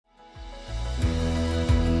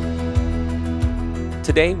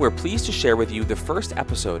Today, we're pleased to share with you the first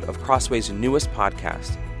episode of Crossway's newest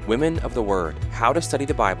podcast, Women of the Word, How to Study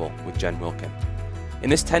the Bible with Jen Wilkin. In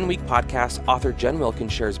this 10-week podcast, author Jen Wilkin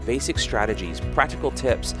shares basic strategies, practical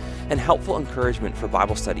tips, and helpful encouragement for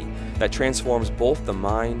Bible study that transforms both the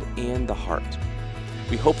mind and the heart.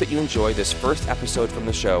 We hope that you enjoy this first episode from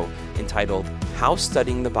the show entitled, How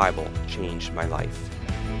Studying the Bible Changed My Life.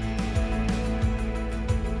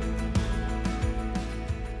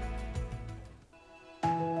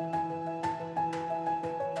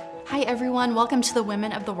 Hi everyone, welcome to the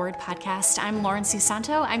Women of the Word podcast. I'm Lauren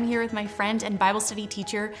Susanto. I'm here with my friend and Bible study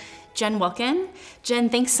teacher, Jen Wilkin. Jen,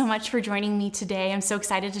 thanks so much for joining me today. I'm so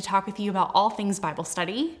excited to talk with you about all things Bible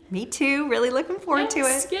study. Me too, really looking forward to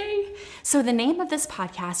it. Yay. So the name of this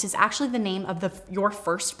podcast is actually the name of your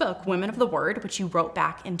first book, Women of the Word, which you wrote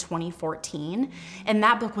back in 2014. And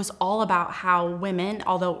that book was all about how women,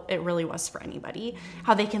 although it really was for anybody,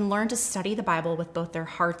 how they can learn to study the Bible with both their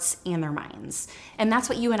hearts and their minds. And that's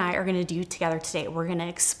what you and I are going to do together today. We're going to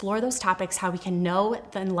explore those topics, how we can know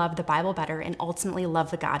and love the Bible better and ultimately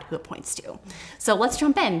love the God who it points to. So let's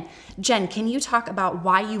jump in. Jen, can you talk about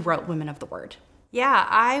why you wrote Women of the Word? Yeah,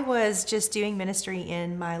 I was just doing ministry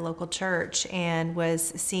in my local church and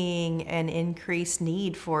was seeing an increased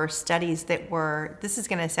need for studies that were, this is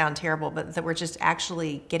going to sound terrible, but that were just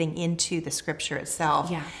actually getting into the scripture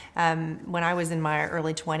itself. Yeah. When I was in my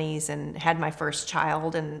early 20s and had my first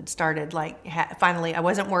child and started finally I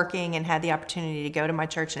wasn't working and had the opportunity to go to my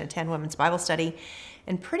church and attend women's Bible study.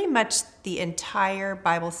 And pretty much the entire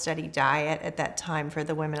Bible study diet at that time for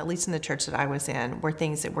the women, at least in the church that I was in, were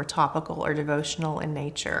things that were topical or devotional in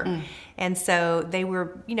nature. And so they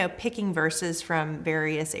were, picking verses from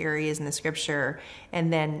various areas in the scripture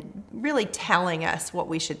and then really telling us what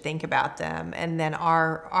we should think about them. And then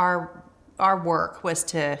our work was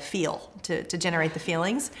to feel, to generate the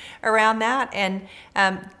feelings around that. And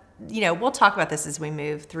we'll talk about this as we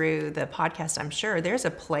move through the podcast, I'm sure. There's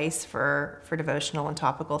a place for devotional and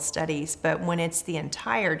topical studies, but when it's the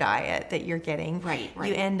entire diet that you're getting, right.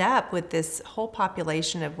 You end up with this whole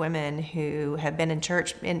population of women who have been in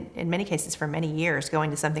church, in many cases for many years,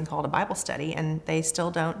 going to something called a Bible study, and they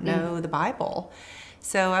still don't know the Bible.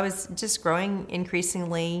 So I was just growing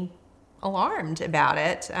increasingly alarmed about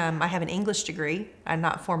it. I have an English degree. I'm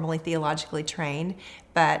not formally theologically trained,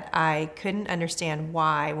 but I couldn't understand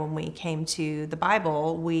why when we came to the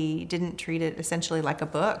Bible, we didn't treat it essentially like a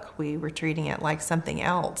book. We were treating it like something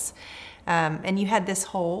else. And you had this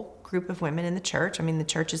whole group of women in the church. I mean, the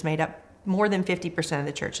church is made up, more than 50% of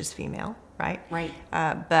the church is female, right? Right.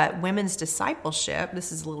 But women's discipleship,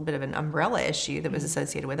 this is a little bit of an umbrella issue that was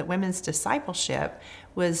associated with it. Women's discipleship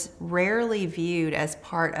was rarely viewed as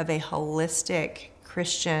part of a holistic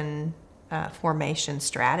Christian formation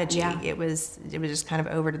strategy. Yeah. It was just kind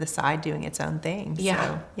of over to the side doing its own thing. Yeah.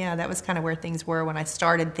 So, yeah, that was kind of where things were when I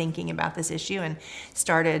started thinking about this issue and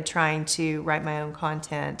started trying to write my own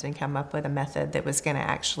content and come up with a method that was going to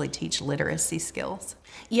actually teach literacy skills.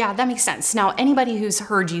 Yeah, that makes sense. Now, anybody who's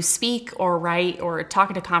heard you speak or write or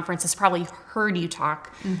talk at a conference has probably heard you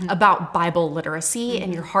talk about Bible literacy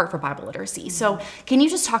and your heart for Bible literacy. So can you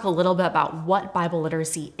just talk a little bit about what Bible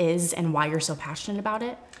literacy is and why you're so passionate about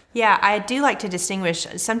it? Yeah, I do like to distinguish.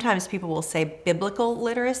 Sometimes people will say biblical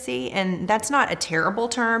literacy, and that's not a terrible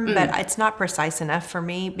term, but it's not precise enough for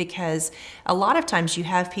me because a lot of times you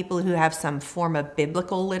have people who have some form of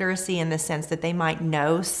biblical literacy in the sense that they might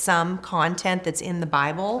know some content that's in the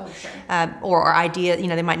Bible, or idea,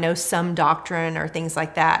 they might know some doctrine or things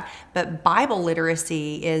like that. But Bible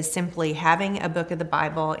literacy is simply having a book of the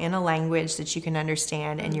Bible in a language that you can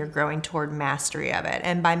understand and you're growing toward mastery of it.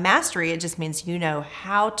 And by mastery, it just means you know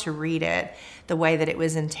how to read it the way that it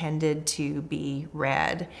was intended to be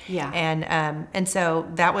read. Yeah. And so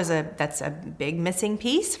that's a big missing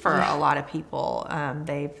piece for a lot of people.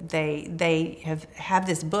 They have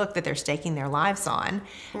this book that they're staking their lives on,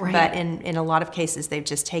 right. But in a lot of cases they've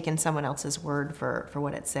just taken someone else's word for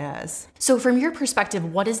what it says. So from your perspective,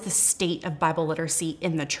 what is the state of Bible literacy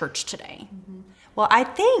in the church today? Well, I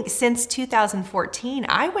think since 2014,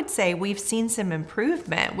 I would say we've seen some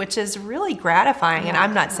improvement, which is really gratifying. And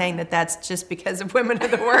I'm not saying that that's just because of Women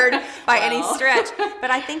of the Word by any stretch,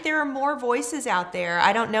 but I think there are more voices out there.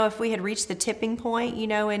 I don't know if we had reached the tipping point,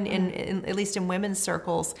 in at least in women's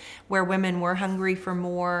circles, where women were hungry for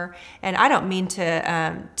more. And I don't mean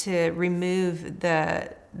to remove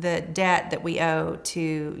the debt that we owe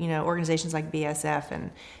to organizations like BSF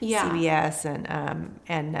and CBS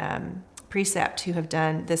and precept who have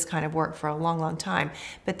done this kind of work for a long, long time.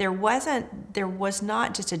 But there was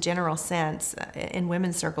not just a general sense in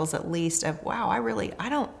women's circles, at least, of wow, I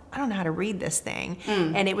don't know how to read this thing.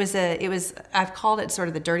 And it was I've called it sort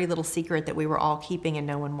of the dirty little secret that we were all keeping and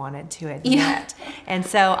no one wanted to admit. Yeah. And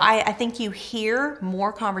so I think you hear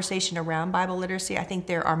more conversation around Bible literacy. I think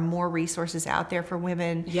there are more resources out there for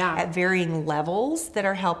women at varying levels that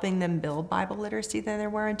are helping them build Bible literacy than there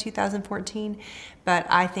were in 2014. But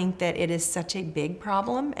I think that it is such a big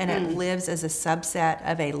problem, and it lives as a subset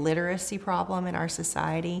of a literacy problem in our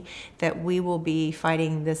society that we will be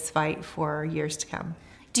fighting this fight for years to come.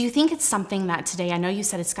 Do you think it's something that today, I know you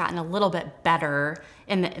said it's gotten a little bit better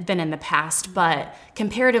than in the past, but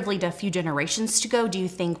comparatively to a few generations ago, do you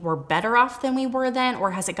think we're better off than we were then,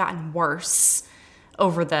 or has it gotten worse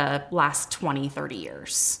over the last 20, 30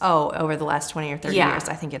 years? Oh, over the last 20 or 30 years,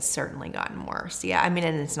 I think it's certainly gotten worse. Yeah, I mean,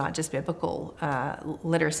 and it's not just biblical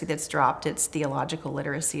literacy that's dropped, it's theological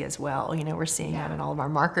literacy as well. You know, we're seeing that in all of our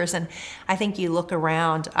markers. And I think you look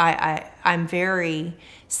around, I'm very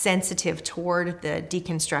sensitive toward the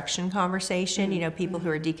deconstruction conversation, you know, people who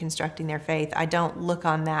are deconstructing their faith. I don't look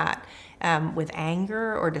on that with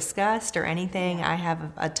anger or disgust or anything. I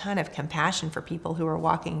have a ton of compassion for people who are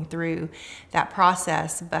walking through that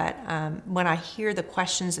process. But when I hear the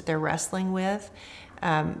questions that they're wrestling with,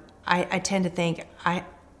 I tend to think,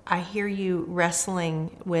 I hear you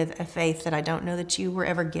wrestling with a faith that I don't know that you were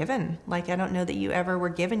ever given. Like, I don't know that you ever were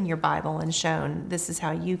given your Bible and shown this is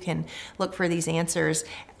how you can look for these answers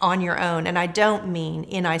on your own. And I don't mean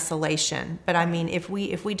in isolation, but I mean if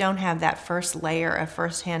we don't have that first layer of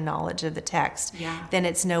firsthand knowledge of the text, then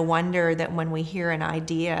it's no wonder that when we hear an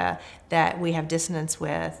idea that we have dissonance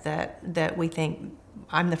with, that we think,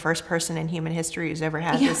 I'm the first person in human history who's ever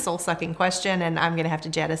had this soul-sucking question, and I'm going to have to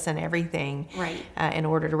jettison everything in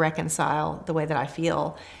order to reconcile the way that I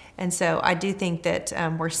feel. And so I do think that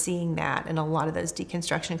we're seeing that in a lot of those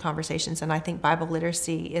deconstruction conversations, and I think Bible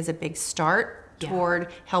literacy is a big start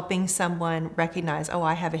toward helping someone recognize, oh,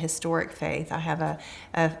 I have a historic faith. I have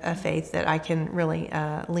a faith that I can really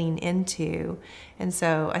lean into. And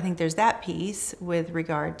so I think there's that piece with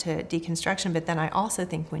regard to deconstruction. But then I also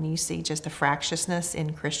think when you see just the fractiousness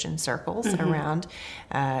in Christian circles around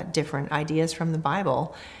different ideas from the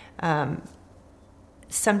Bible,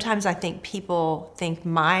 sometimes I think people think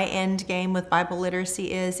my end game with Bible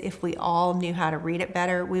literacy is if we all knew how to read it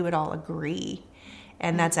better, we would all agree.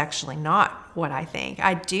 And that's actually not what I think.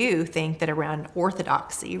 I do think that around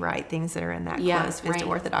orthodoxy, right, things that are in that close-fisted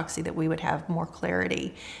orthodoxy, that we would have more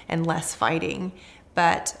clarity and less fighting.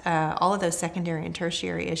 But all of those secondary and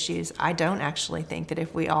tertiary issues, I don't actually think that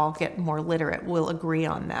if we all get more literate, we'll agree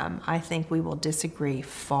on them. I think we will disagree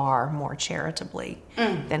far more charitably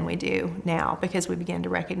than we do now, because we begin to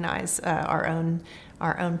recognize our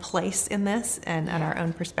own place in this, and our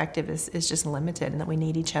own perspective is just limited, and that we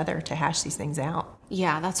need each other to hash these things out.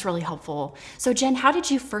 Yeah, that's really helpful. So Jen, how did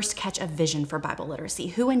you first catch a vision for Bible literacy?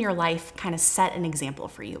 Who in your life kind of set an example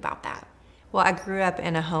for you about that? Well, I grew up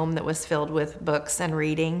in a home that was filled with books and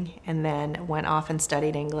reading, and then went off and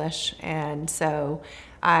studied English. And so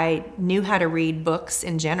I knew how to read books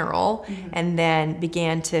in general, and then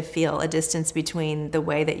began to feel a distance between the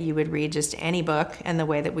way that you would read just any book and the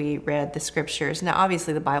way that we read the scriptures. Now,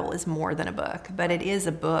 obviously, the Bible is more than a book, but it is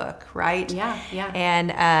a book, right? Yeah.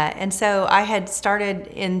 And so I had started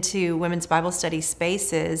into women's Bible study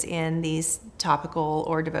spaces in these topical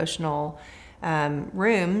or devotional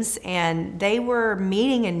rooms, and they were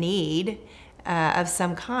meeting a need of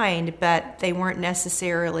some kind, but they weren't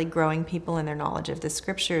necessarily growing people in their knowledge of the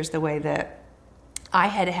scriptures the way that I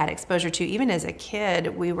had had exposure to. Even as a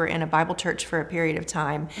kid, we were in a Bible church for a period of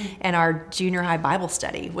time, and our junior high Bible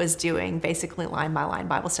study was doing basically line by line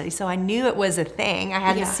Bible study. So I knew it was a thing. I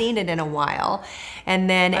hadn't seen it in a while. And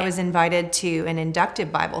then I was invited to an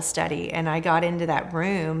inductive Bible study, and I got into that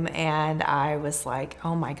room, and I was like,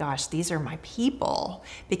 oh my gosh, these are my people.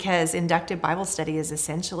 Because inductive Bible study is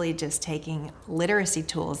essentially just taking literacy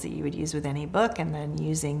tools that you would use with any book and then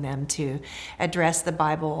using them to address the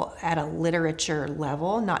Bible at a literature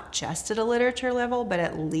level, not just at a literature level, but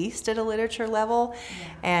at least at a literature level.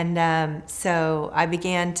 And so I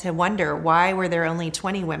began to wonder, why were there only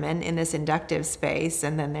 20 women in this inductive space,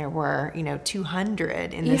 and then there were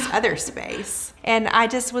 200 in this other space? And I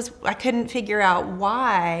couldn't figure out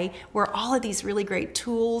why, where all of these really great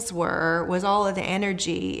tools was all of the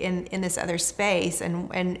energy in this other space,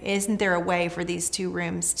 and isn't there a way for these two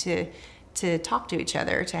rooms to talk to each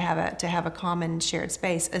other, to have a common shared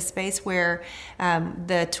space, a space where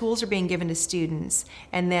the tools are being given to students,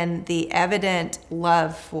 and then the evident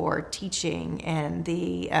love for teaching and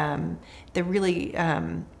the really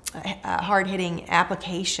hard-hitting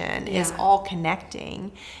application is all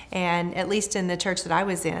connecting. And at least in the church that I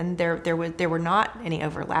was in, there were not any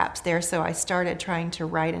overlaps there. So I started trying to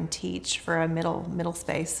write and teach for a middle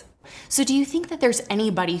space. So do you think that there's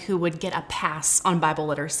anybody who would get a pass on Bible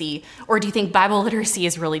literacy, or do you think Bible literacy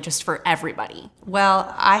is really just for everybody?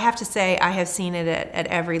 Well, I have to say I have seen it at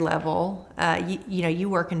every level. You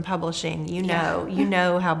work in publishing. You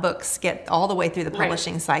know how books get all the way through the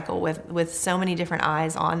publishing cycle with so many different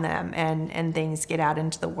eyes on them, and things get out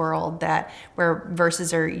into the world where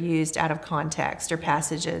verses are used out of context or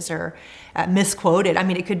passages are misquoted. I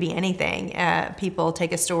mean, it could be anything. People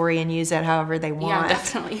take a story and use it however they want. Yeah,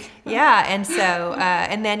 definitely. Yeah, and so,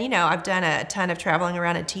 and then, I've done a ton of traveling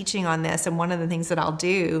around and teaching on this, and one of the things that I'll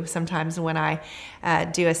do sometimes when I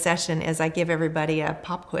do a session is I give everybody a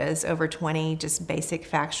pop quiz over 20 just basic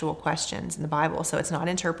factual questions in the Bible. So it's not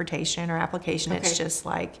interpretation or application, It's just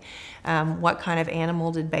like, what kind of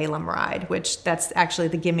animal did Balaam ride? Which that's actually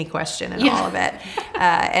the gimme question in all of it.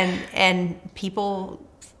 And people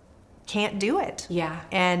can't do it. Yeah.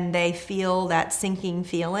 And they feel that sinking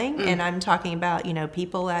feeling. And I'm talking about,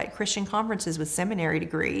 people at Christian conferences with seminary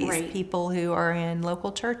degrees, people who are in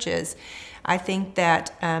local churches. I think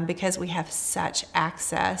that because we have such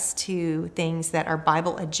access to things that are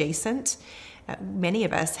Bible adjacent, many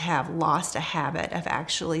of us have lost a habit of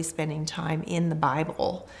actually spending time in the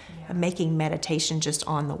Bible, making meditation just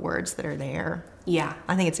on the words that are there. Yeah.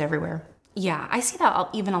 I think it's everywhere. Yeah, I see that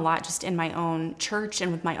even a lot just in my own church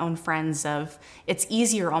and with my own friends of it's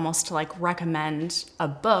easier almost to recommend a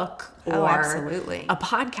book or absolutely. a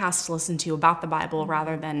podcast to listen to about the Bible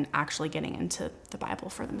rather than actually getting into the Bible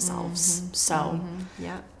for themselves. So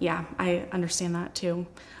yeah, I understand that too.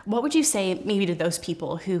 What would you say maybe to those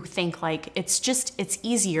people who think it's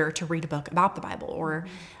easier to read a book about the Bible, or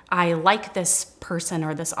I like this person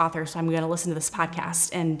or this author, so I'm going to listen to this podcast,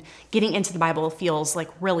 and getting into the Bible feels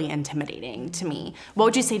really intimidating to me? What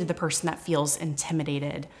would you say to the person that feels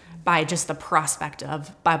intimidated by just the prospect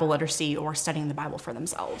of Bible literacy or studying the Bible for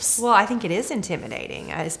themselves? Well, I think it is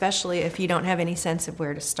intimidating, especially if you don't have any sense of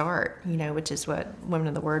where to start, which is what Women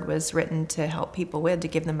of the Word was written to help people with, to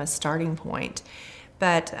give them a starting point.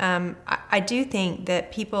 But I do think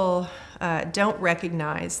that people don't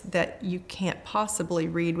recognize that you can't possibly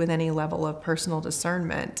read with any level of personal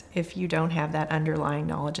discernment if you don't have that underlying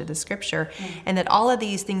knowledge of the Scripture, and that all of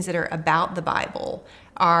these things that are about the Bible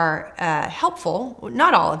are helpful.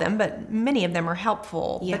 Not all of them, but many of them are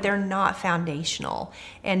helpful, but they're not foundational.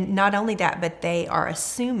 And not only that, but they are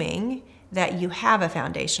assuming that you have a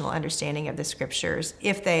foundational understanding of the Scriptures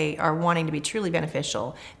if they are wanting to be truly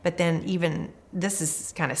beneficial. But then even, this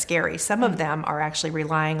is kind of scary, some of them are actually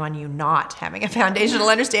relying on you not having a foundational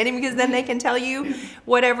understanding, because then they can tell you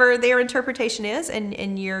whatever their interpretation is,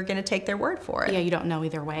 and you're going to take their word for it. Yeah, you don't know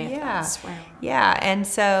either way. Yeah, and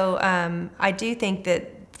so I do think that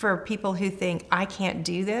for people who think I can't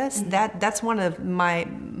do this, that's one of my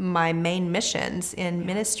main missions in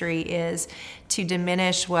ministry, is to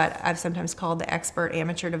diminish what I've sometimes called the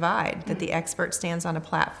expert-amateur divide, that the expert stands on a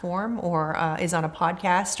platform or is on a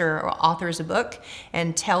podcast or authors a book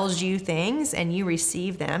and tells you things and you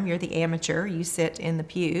receive them. You're the amateur. You sit in the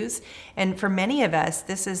pews. And for many of us,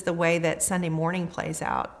 this is the way that Sunday morning plays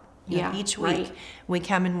out. Each week we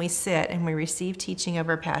come and we sit and we receive teaching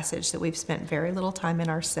over a passage that we've spent very little time in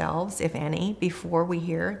ourselves, if any, before we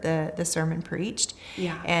hear the sermon preached.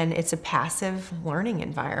 And it's a passive learning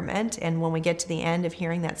environment. And when we get to the end of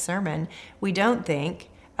hearing that sermon, we don't think,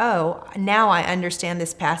 oh, now I understand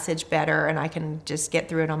this passage better and I can just get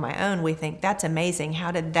through it on my own. We think, that's amazing.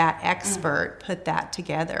 How did that expert put that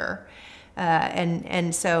together?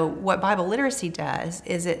 And so what Bible literacy does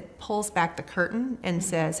is it pulls back the curtain and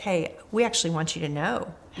says, hey, we actually want you to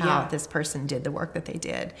know how this person did the work that they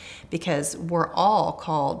did, because we're all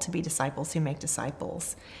called to be disciples who make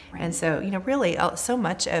disciples. And so, really so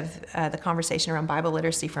much of the conversation around Bible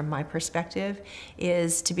literacy from my perspective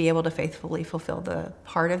is to be able to faithfully fulfill the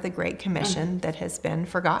part of the Great Commission that has been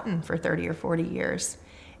forgotten for 30 or 40 years.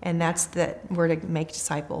 And that's that we're to make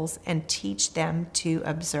disciples and teach them to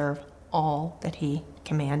observe all that he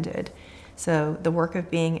commanded. So the work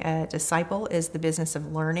of being a disciple is the business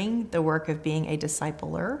of learning. The work of being a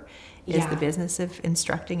discipler is the business of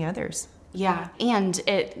instructing others. Yeah, and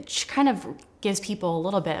it kind of gives people a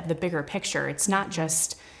little bit of the bigger picture. It's not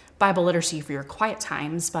just Bible literacy for your quiet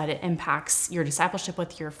times, but it impacts your discipleship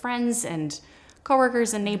with your friends and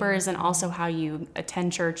coworkers and neighbors, and also how you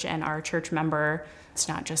attend church and are a church member. It's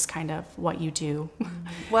not just kind of what you do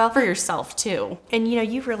well for yourself too. And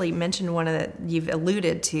you've really mentioned you've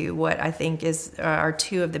alluded to what I think are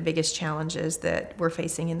two of the biggest challenges that we're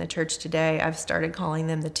facing in the church today. I've started calling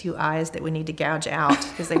them the two eyes that we need to gouge out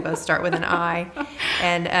because they both start with an I.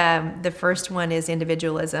 And the first one is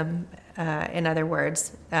individualism, in other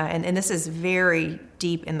words. And this is very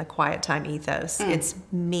deep in the quiet time ethos. It's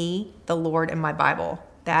me, the Lord, and my Bible.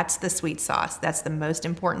 That's the sweet sauce. That's the most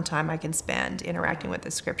important time I can spend interacting with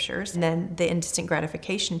the scriptures. And then the instant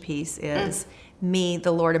gratification piece is me,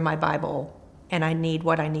 the Lord, and my Bible, and I need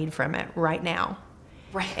what I need from it right now.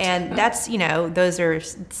 Right. And that's, those are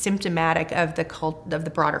symptomatic of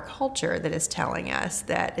the broader culture that is telling us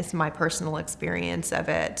that it's my personal experience of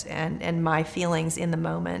it and my feelings in the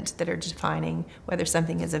moment that are defining whether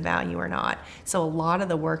something is of value or not. So a lot of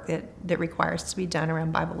the work that requires to be done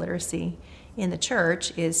around Bible literacy in the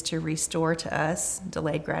church is to restore to us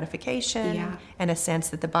delayed gratification and a sense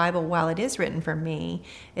that the Bible, while it is written for me,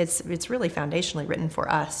 it's really foundationally written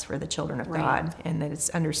for us, for the children of God, and that it's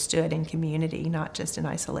understood in community, not just in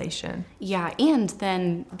isolation. Yeah, and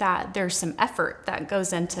then that there's some effort that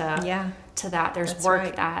goes into to that. There's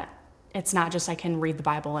work that it's not just I can read the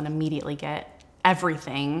Bible and immediately get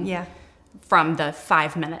everything from the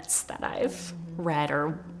 5 minutes that I've read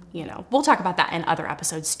or we'll talk about that in other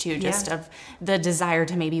episodes too, just of the desire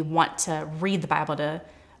to maybe want to read the Bible to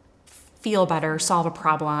feel better, solve a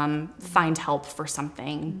problem, find help for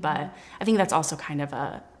something. But I think that's also kind of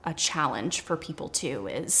a challenge for people too,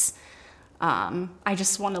 is I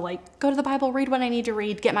just want to go to the Bible, read what I need to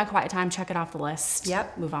read, get my quiet time, check it off the list,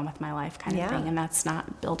 move on with my life kind of thing. And that's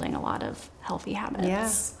not building a lot of healthy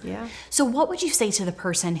habits. Yeah. So what would you say to the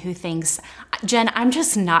person who thinks, Jen, I'm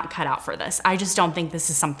just not cut out for this. I just don't think this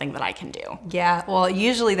is something that I can do. Yeah, well,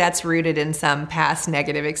 usually that's rooted in some past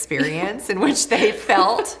negative experience in which they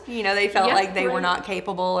felt, like they were not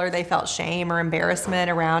capable, or they felt shame or embarrassment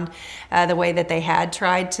around the way that they had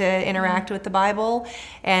tried to interact with the Bible.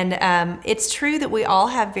 And it's true that we all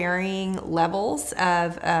have varying levels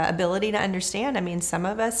of ability to understand. I mean, some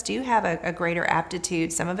of us do have a greater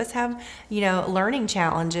aptitude. Some of us have, learning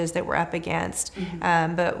challenges that we're up against.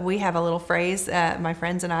 But we have a little phrase, my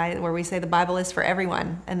friends and I, where we say the Bible is for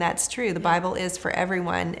everyone. And that's true. The Bible is for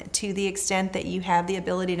everyone. To the extent that you have the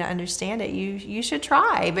ability to understand it, you should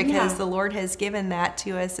try, because the Lord has given that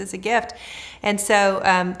to us as a gift. And so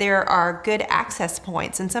there are good access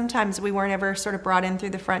points. And sometimes we weren't ever sort of brought in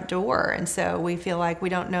through the front door. And so we feel like we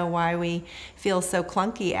don't know why we feel so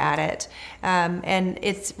clunky at it. And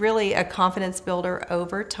it's really a confidence builder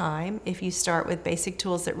over time if you start with basic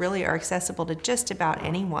tools that really are accessible to just about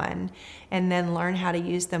anyone, and then learn how to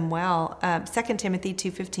use them well. 2 Timothy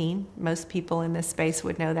 2:15, most people in this space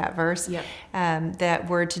would know that verse, that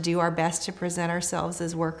we're to do our best to present ourselves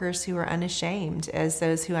as workers who are unashamed, as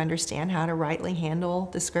those who understand how to rightly handle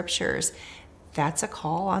the scriptures. That's a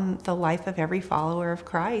call on the life of every follower of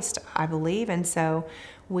Christ, I believe. And so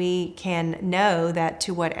we can know that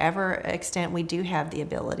to whatever extent we do have the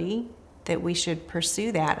ability, that we should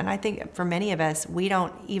pursue that. And I think for many of us, we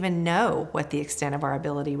don't even know what the extent of our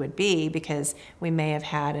ability would be, because we may have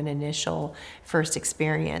had an initial first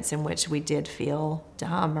experience in which we did feel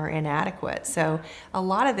dumb or inadequate. So a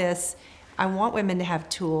lot of this, I want women to have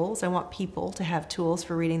tools. I want people to have tools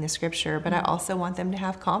for reading the scripture, but I also want them to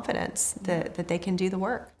have confidence that they can do the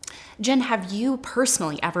work. Jen, have you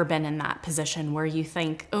personally ever been in that position where you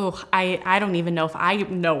think, oh, I don't even know if I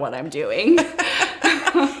know what I'm doing?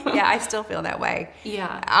 Yeah, I still feel that way.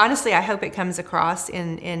 Yeah. Honestly, I hope it comes across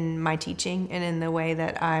in my teaching and in the way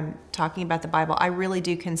that I'm talking about the Bible. I really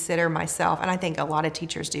do consider myself, and I think a lot of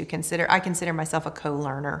teachers do I consider myself a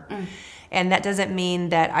co-learner. And that doesn't mean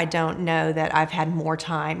that I don't know that I've had more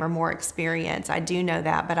time or more experience. I do know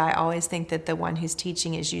that, but I always think that the one who's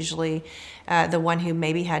teaching is usually the one who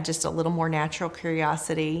maybe had just a little more natural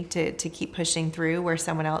curiosity to keep pushing through, where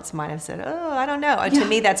someone else might have said, oh, I don't know. To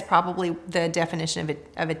me, that's probably the definition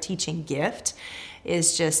of a teaching gift,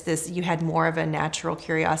 is just this: you had more of a natural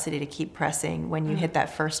curiosity to keep pressing when you hit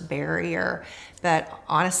that first barrier. But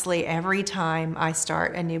honestly, every time I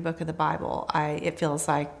start a new book of the Bible, it feels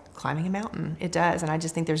like climbing a mountain. It does. And I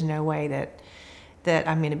just think there's no way that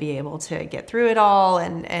I'm going to be able to get through it all.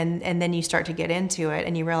 And then you start to get into it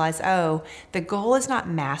and you realize, oh, the goal is not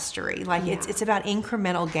mastery. Like it's about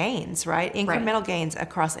incremental gains, right? Incremental gains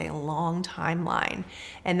across a long timeline.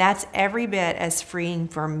 And that's every bit as freeing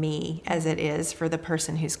for me as it is for the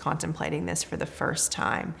person who's contemplating this for the first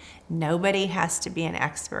time. Nobody has to be an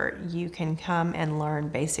expert. You can come and learn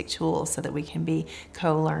basic tools so that we can be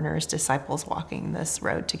co-learners, disciples walking this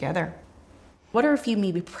road together. What are a few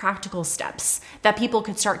maybe practical steps that people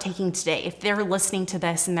could start taking today? If they're listening to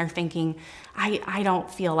this and they're thinking, I don't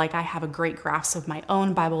feel like I have a great grasp of my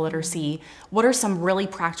own Bible literacy, what are some really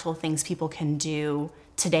practical things people can do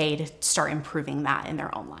today to start improving that in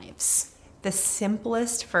their own lives? The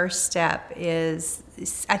simplest first step is,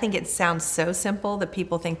 I think it sounds so simple that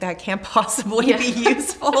people think that can't possibly be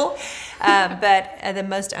useful, but the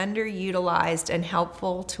most underutilized and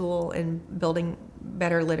helpful tool in building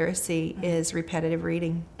better literacy is repetitive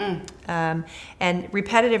reading. And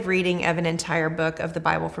repetitive reading of an entire book of the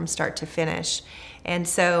Bible from start to finish. And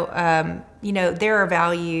so,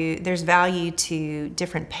 there's value to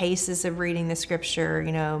different paces of reading the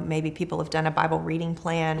scripture. Maybe people have done a Bible reading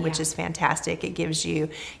plan, which is fantastic. It gives you,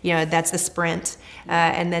 that's the sprint.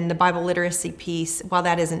 And then the Bible literacy piece, while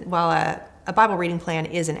a Bible reading plan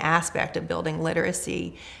is an aspect of building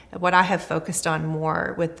literacy, what I have focused on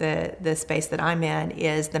more with the space that I'm in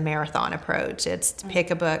is the marathon approach. It's to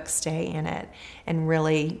pick a book, stay in it, and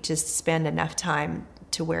really just spend enough time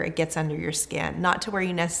to where it gets under your skin, not to where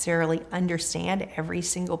you necessarily understand every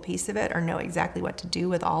single piece of it or know exactly what to do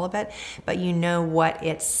with all of it, but you know what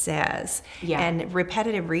it says. Yeah. And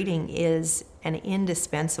repetitive reading is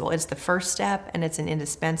it's the first step, and it's an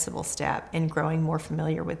indispensable step in growing more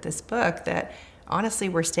familiar with this book that honestly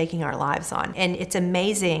we're staking our lives on. And it's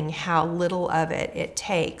amazing how little of it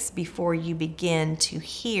takes before you begin to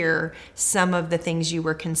hear some of the things you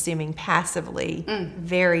were consuming passively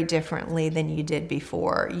very differently than you did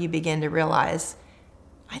before. You begin to realize,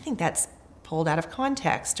 I think that's pulled out of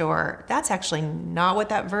context, or that's actually not what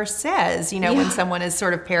that verse says, when someone is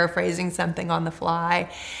sort of paraphrasing something on the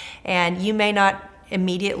fly. And you may not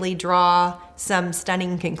immediately draw some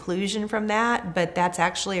stunning conclusion from that, but that's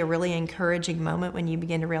actually a really encouraging moment when you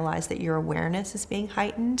begin to realize that your awareness is being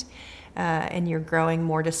heightened and you're growing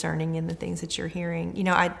more discerning in the things that you're hearing.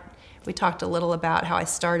 We talked a little about how I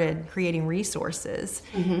started creating resources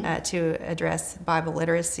to address Bible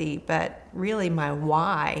literacy, but really my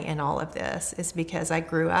why in all of this is because I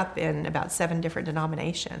grew up in about 7 different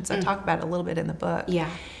denominations. I talk about it a little bit in the book. Yeah.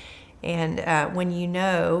 And when you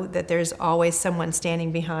know that there's always someone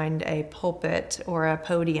standing behind a pulpit or a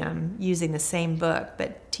podium using the same book,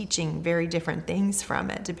 but teaching very different things from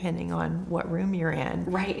it, depending on what room you're in,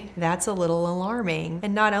 right? That's a little alarming.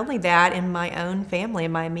 And not only that, in my own family,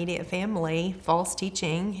 in my immediate family, false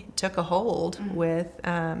teaching took a hold with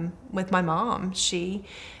my mom. She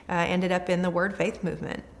ended up in the Word Faith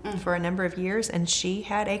movement for a number of years, and she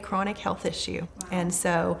had a chronic health issue. Wow. And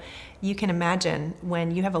so you can imagine when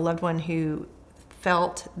you have a loved one who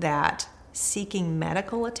felt that seeking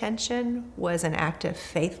medical attention was an act of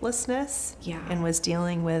faithlessness and was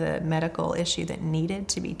dealing with a medical issue that needed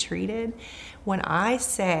to be treated. When I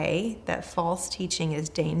say that false teaching is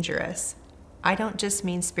dangerous, I don't just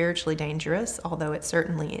mean spiritually dangerous, although it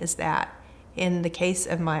certainly is that. In the case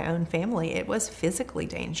of my own family, it was physically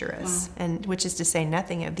dangerous, and which is to say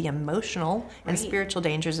nothing of the emotional and spiritual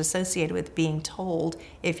dangers associated with being told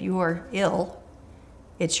if you are ill,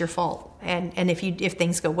 it's your fault. And if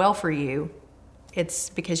things go well for you, it's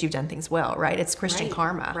because you've done things well, right? It's Christian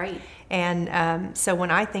karma. Right. And so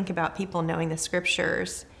when I think about people knowing the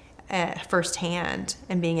scriptures firsthand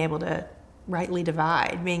and being able to rightly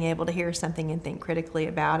divide, being able to hear something and think critically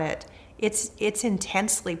about it, it's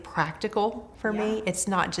intensely practical for me. It's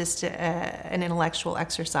not just an intellectual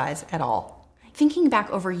exercise at all. Thinking back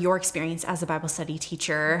over your experience as a Bible study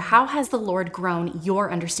teacher, how has the Lord grown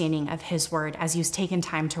your understanding of His Word as you've taken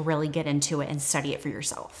time to really get into it and study it for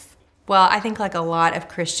yourself? Well, I think like a lot of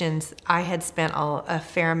Christians, I had spent a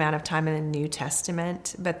fair amount of time in the New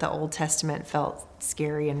Testament, but the Old Testament felt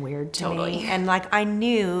scary and weird to me. And like I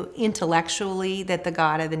knew intellectually that the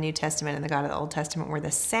God of the New Testament and the God of the Old Testament were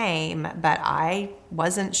the same, but I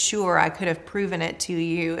wasn't sure I could have proven it to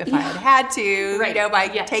you if I had to, by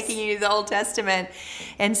taking you to the Old Testament.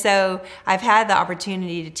 And so I've had the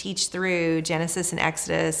opportunity to teach through Genesis and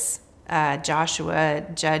Exodus, Joshua,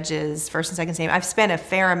 Judges, 1st and 2nd Samuel. I've spent a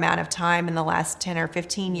fair amount of time in the last 10 or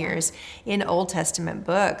 15 years in Old Testament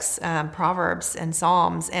books, Proverbs and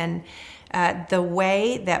Psalms, and the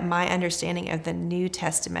way that my understanding of the New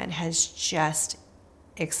Testament has just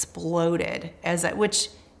exploded, which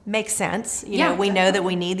makes sense. We know that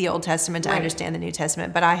we need the Old Testament to understand the New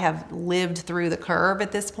Testament, but I have lived through the curve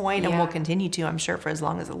at this point and will continue to, I'm sure, for as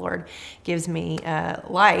long as the Lord gives me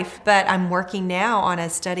life. But I'm working now on a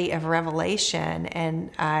study of Revelation, and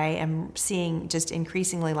I am seeing just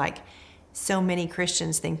increasingly so many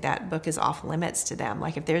Christians think that book is off limits to them.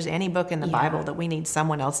 Like if there's any book in the Bible that we need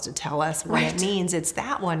someone else to tell us what it means, it's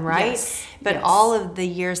that one, right? Yes. But all of the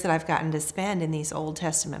years that I've gotten to spend in these Old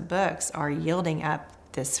Testament books are yielding up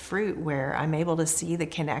this fruit where I'm able to see the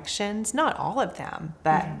connections, not all of them,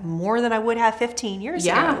 but more than I would have 15 years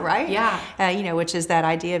ago, right? Yeah. Which is that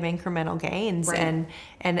idea of incremental gains. Right.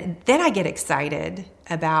 And then I get excited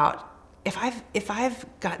about if I've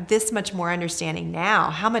got this much more understanding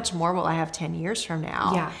now, how much more will I have 10 years from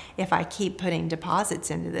now if I keep putting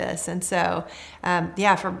deposits into this? And so,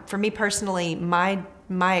 for me personally,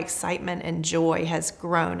 my excitement and joy has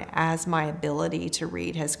grown as my ability to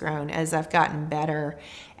read has grown, as I've gotten better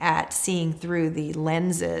at seeing through the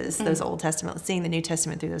lenses, those Old Testament, seeing the New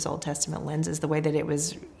Testament through those Old Testament lenses, the way that it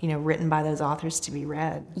was, written by those authors to be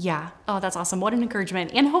read. Yeah. Oh, that's awesome. What an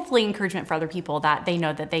encouragement, and hopefully encouragement for other people that they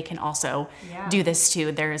know that they can also do this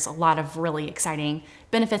too. There's a lot of really exciting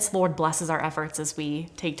benefits. Lord blesses our efforts as we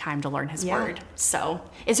take time to learn his word. So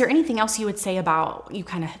is there anything else you would say about, you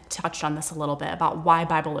kind of touched on this a little bit, about why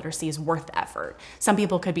Bible literacy is worth the effort? Some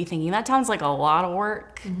people could be thinking, that sounds like a lot of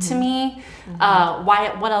work to me.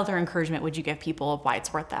 What other encouragement would you give people of why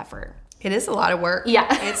it's worth the effort? It is a lot of work. Yeah.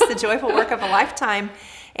 It's the joyful work of a lifetime.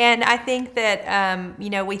 And I think that,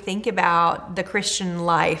 we think about the Christian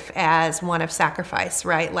life as one of sacrifice,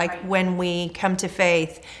 right? Like when we come to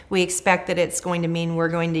faith, we expect that it's going to mean we're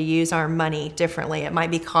going to use our money differently. It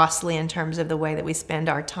might be costly in terms of the way that we spend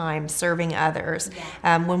our time serving others.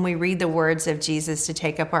 When we read the words of Jesus to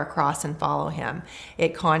take up our cross and follow him,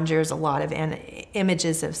 it conjures a lot of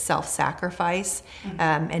images of self-sacrifice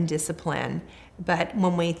and discipline. But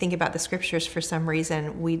when we think about the scriptures, for some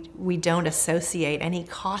reason, we don't associate any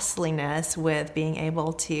costliness with being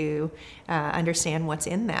able to understand what's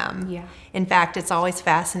in them. Yeah. In fact, it's always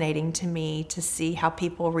fascinating to me to see how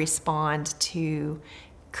people respond to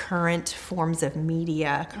current forms of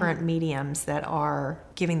media, current mediums that are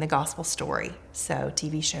giving the gospel story. So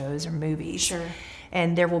TV shows or movies. Sure.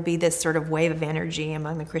 And there will be this sort of wave of energy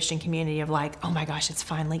among the Christian community of like, oh my gosh, it's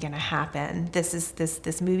finally going to happen.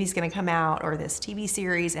 This movie's going to come out, or this TV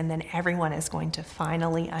series, and then everyone is going to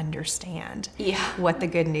finally understand what the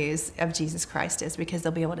good news of Jesus Christ is, because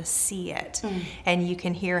they'll be able to see it. And you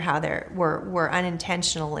can hear how we're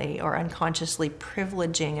unintentionally or unconsciously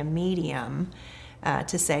privileging a medium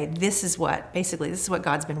to say this is what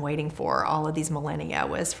God's been waiting for all of these millennia,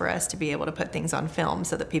 was for us to be able to put things on film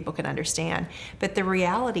so that people could understand. But the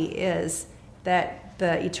reality is that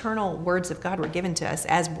the eternal words of God were given to us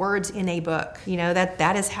as words in a book.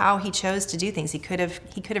 That is how he chose to do things. He could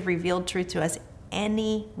have revealed truth to us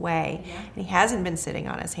any way. And he hasn't been sitting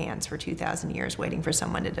on his hands for 2,000 years waiting for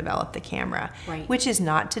someone to develop the camera, which is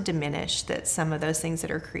not to diminish that some of those things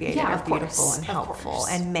that are created are beautiful and helpful,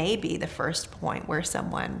 and maybe the first point where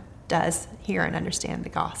someone does hear and understand the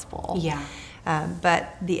gospel.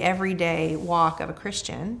 But the everyday walk of a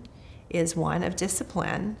Christian is one of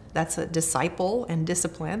discipline. That's a disciple and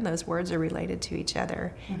discipline. Those words are related to each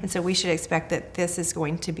other. And so we should expect that this is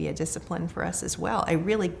going to be a discipline for us as well, a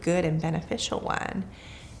really good and beneficial one.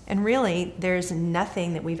 And really, there's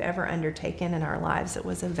nothing that we've ever undertaken in our lives that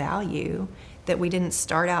was of value that we didn't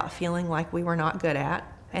start out feeling like we were not good at.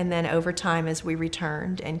 And then over time, as we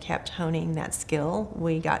returned and kept honing that skill,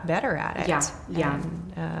 we got better at it.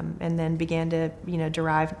 And then began to,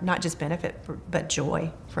 derive not just benefit, but joy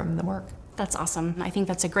from the work. That's awesome. I think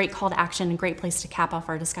that's a great call to action, and a great place to cap off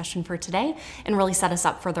our discussion for today, and really set us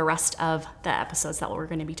up for the rest of the episodes that we're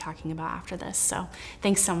going to be talking about after this. So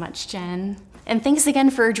thanks so much, Jen. And thanks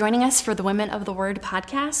again for joining us for the Women of the Word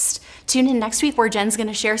podcast. Tune in next week, where Jen's going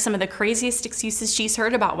to share some of the craziest excuses she's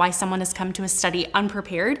heard about why someone has come to a study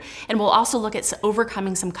unprepared, and we'll also look at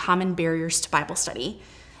overcoming some common barriers to Bible study.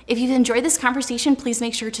 If you've enjoyed this conversation, please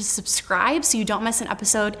make sure to subscribe so you don't miss an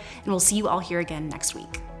episode, and we'll see you all here again next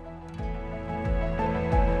week.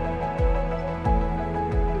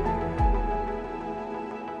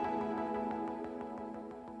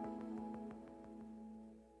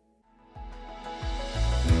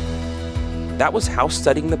 That was How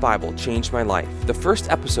Studying the Bible Changed My Life, the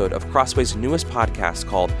first episode of Crossway's newest podcast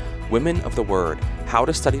called Women of the Word, How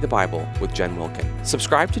to Study the Bible with Jen Wilkin.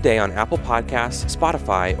 Subscribe today on Apple Podcasts,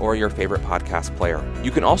 Spotify, or your favorite podcast player.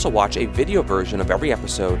 You can also watch a video version of every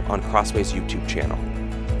episode on Crossway's YouTube channel.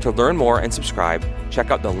 To learn more and subscribe,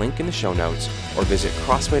 check out the link in the show notes or visit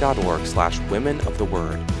crossway.org/women of the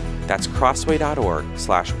word. That's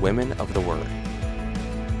crossway.org/women of the word.